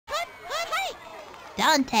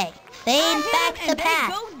Dante fades back to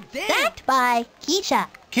pass. Sacked by Keisha.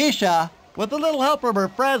 Keisha, with a little help from her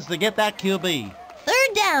friends to get that QB.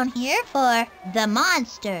 Third down here for the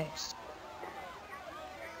Monsters.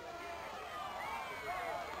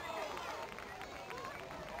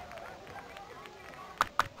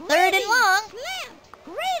 Third and long. Slant!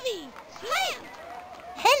 Gravy! Slant!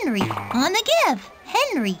 Henry on the give.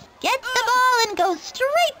 Henry gets the ball and goes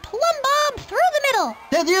straight plumb bob through the middle.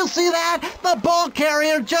 Did you see that? The ball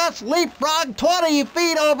carrier just leapfrogged 20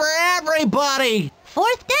 feet over everybody.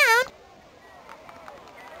 Fourth down.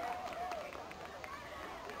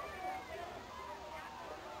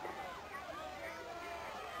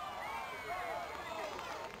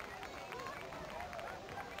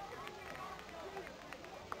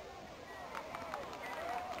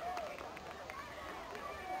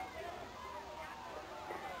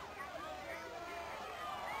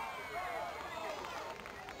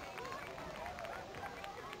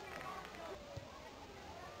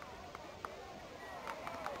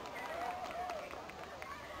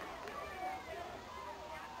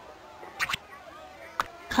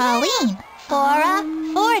 Colleen for a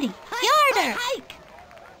 40-yarder. Hike!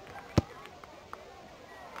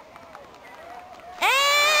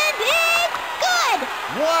 And it's good!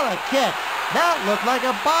 What a kick. That looked like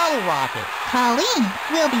a bottle rocket. Colleen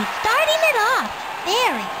will be starting it off.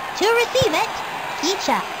 Barry to receive it.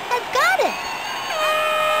 Keisha has got it.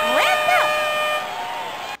 Wrapped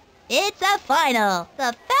up. It's a final.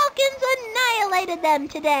 The Falcons annihilated them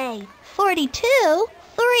today.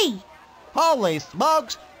 42-3. Holy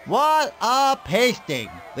smokes, what a pasting.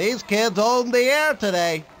 These kids owned the air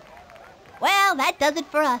today. Well, that does it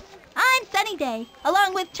for us. I'm Sunny Day,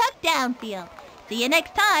 along with Chuck Downfield. See you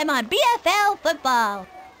next time on BFL Football.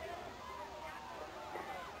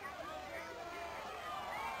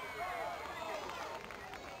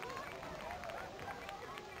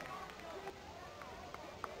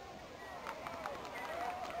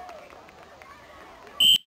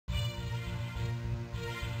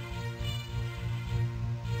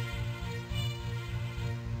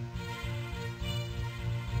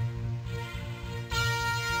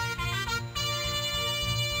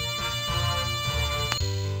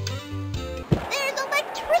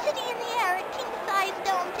 Electricity in the air at King-Size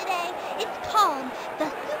Dome today. It's called the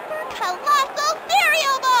Super Colossal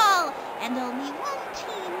Cereal Bowl, and only one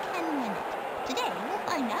team can win it. Today, we'll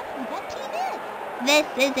find out who that team is. This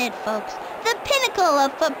is it, folks. The pinnacle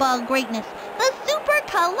of football greatness. The Super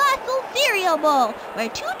Colossal Cereal Bowl, where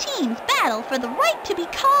two teams battle for the right to be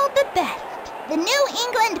called the best. The New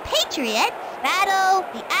England Patriots battle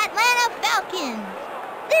the Atlanta Falcons.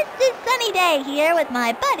 This is Sunny Day here with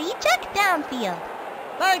my buddy Chuck Downfield.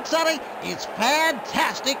 Thanks, Sonny. It's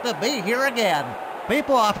fantastic to be here again.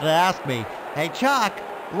 People often ask me, hey, Chuck,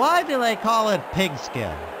 why do they call it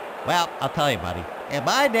pigskin? Well, I'll tell you, buddy. In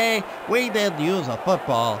my day, we didn't use a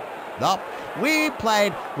football. Nope. We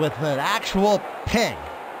played with an actual pig.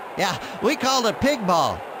 Yeah, we called it pig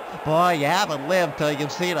ball. Boy, you haven't lived till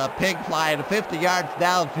you've seen a pig flying 50 yards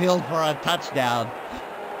downfield for a touchdown.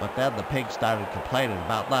 But then the pigs started complaining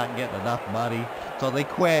about not getting enough money, so they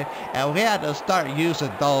quit, and we had to start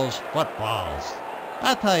using those footballs.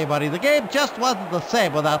 I tell you, buddy, the game just wasn't the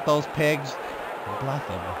same without those pigs. Bless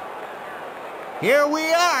them. Here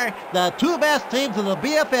we are, the two best teams in the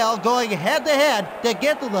BFL going head-to-head to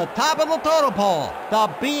get to the top of the totem pole, the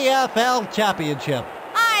BFL Championship.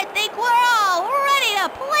 I think we're all ready to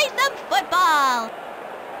play some football.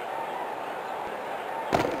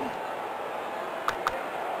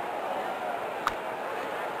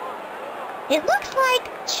 It looks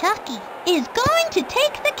like Chucky is going to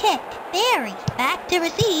take the kick. Barry back to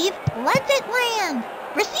receive, lets it land.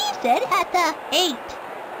 Receives it at the 8.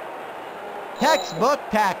 Textbook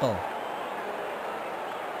tackle.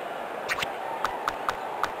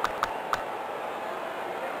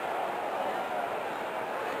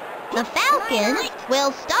 The Falcons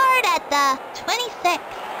will start at the 26.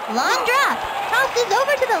 Long drop, tosses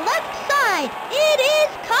over to the left side. It is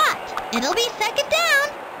caught. It'll be second down.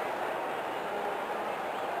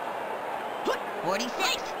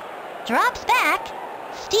 46. Drops back.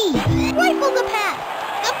 Steve rifles a pass.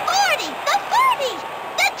 The 40, the 30,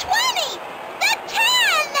 the 20, the 10.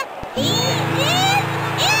 He is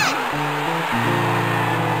in.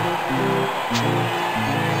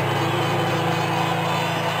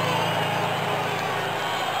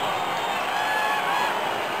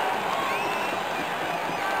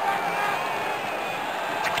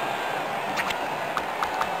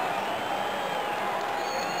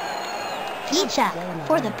 Keisha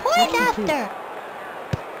for the point after.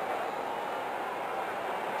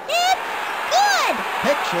 It's good!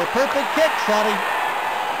 Picture perfect kick, Sonny.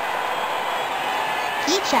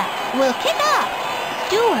 Keecha will kick off.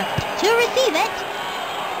 Stewart to receive it.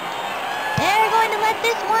 They're going to let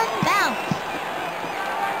this one bounce.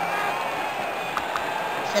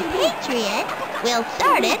 The Patriots will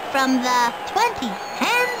start it from the 20.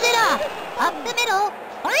 Hands it off. Up the middle.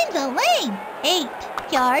 Finds a lane.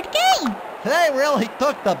 8-yard gain. They really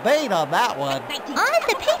took the bait on that one. On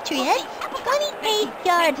the Patriots'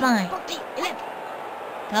 28-yard line.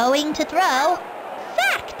 Going to throw.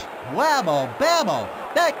 Sacked. Whammo, bammo.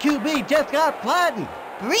 That QB just got flattened.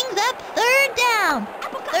 Brings up third down.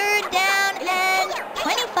 Third down and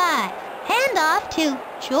 25. Handoff to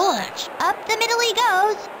George. Up the middle he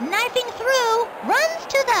goes. Knifing through. Runs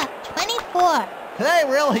to the 24. They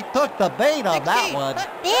really took the bait on that one.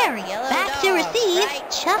 Barry back to receive.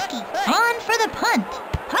 Chucky on for the punt.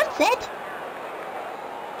 Punts it.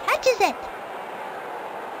 Catches it.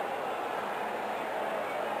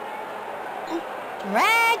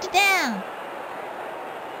 Dragged down.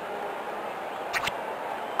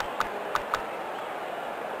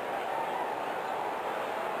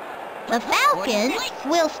 The Falcons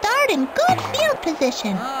will start in good field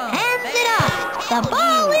position. Hands it off. The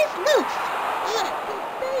ball is loose.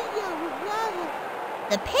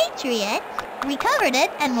 The Patriots recovered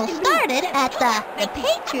it and will start it at the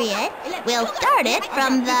Patriots will start it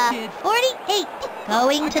from the 48.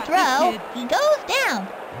 Going to throw. He goes down.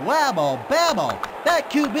 Whammo, bammo. That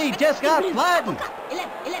QB just got flattened.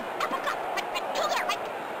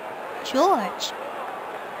 George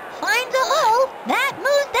finds a hole. That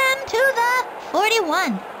moves them to the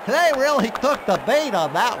 41. They really took the bait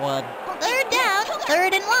on that one. Third down,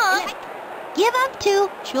 third and long. Give up to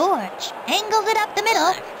George. Angles it up the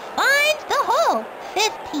middle. Finds the hole.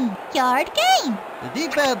 15-yard gain. The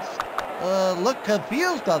defense looked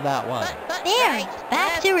confused on that one. Barry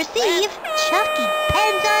back to receive. Chucky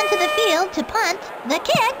heads onto the field to punt. The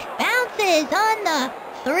kick bounces on the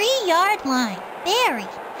 3-yard line. Barry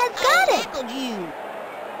has got it.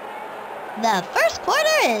 The first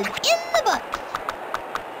quarter is in the books.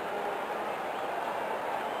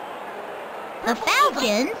 The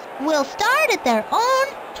Falcons will start at their own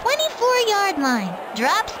 24-yard line.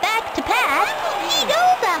 Drops back to pass. He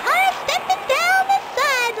goes a high stepping down the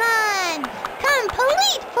sidelines.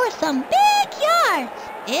 Complete for some big yards.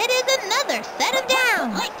 It is another set of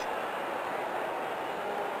downs.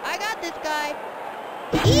 I got this guy.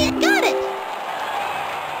 He's got it.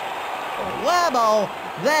 Whammo,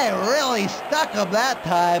 they really stuck him that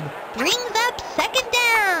time. Brings up second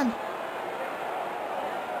down.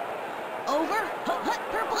 Over.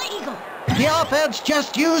 Purple Eagle. The offense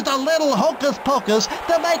just used a little hocus pocus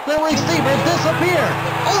to make the receiver disappear,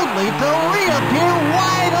 only to reappear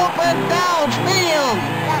wide open downfield.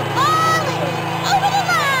 The ball is over the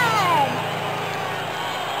line.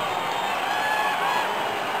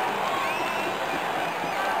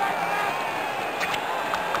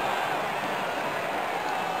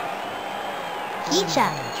 Keecha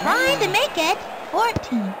trying to make it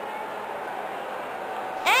 14.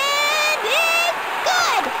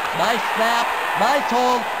 Nice snap, nice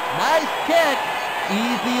hold, nice kick,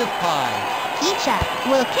 easy as pie. Keecha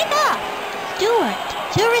will kick off. Stewart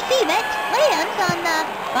to receive it. Lands on the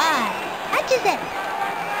 5. Catches it.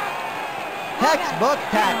 Textbook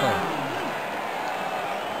tackle.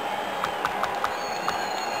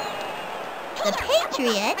 The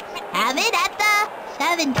Patriots have it at the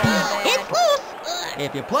 17. It's loose.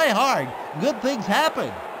 If you play hard, good things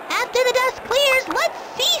happen. After the dust clears, let's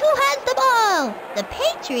see who has the ball. The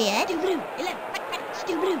Patriots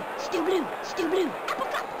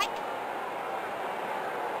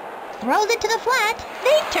throws it to the flat.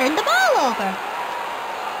 They turn the ball over.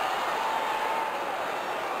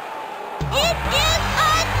 It is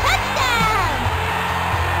a touchdown!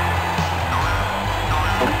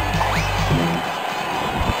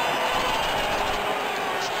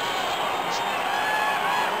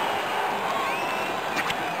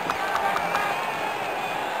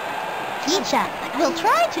 Keecha will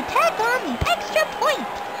try to tack on the extra point.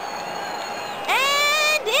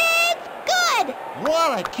 And it's good!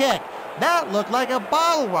 What a kick. That looked like a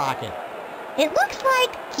bottle rocket. It looks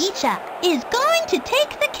like Keecha is going to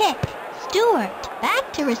take the kick. Stewart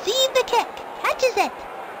back to receive the kick. Catches it.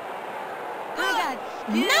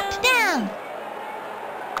 Knocked down.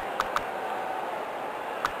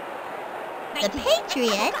 The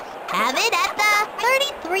Patriots have it at the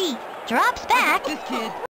 33. Drops back.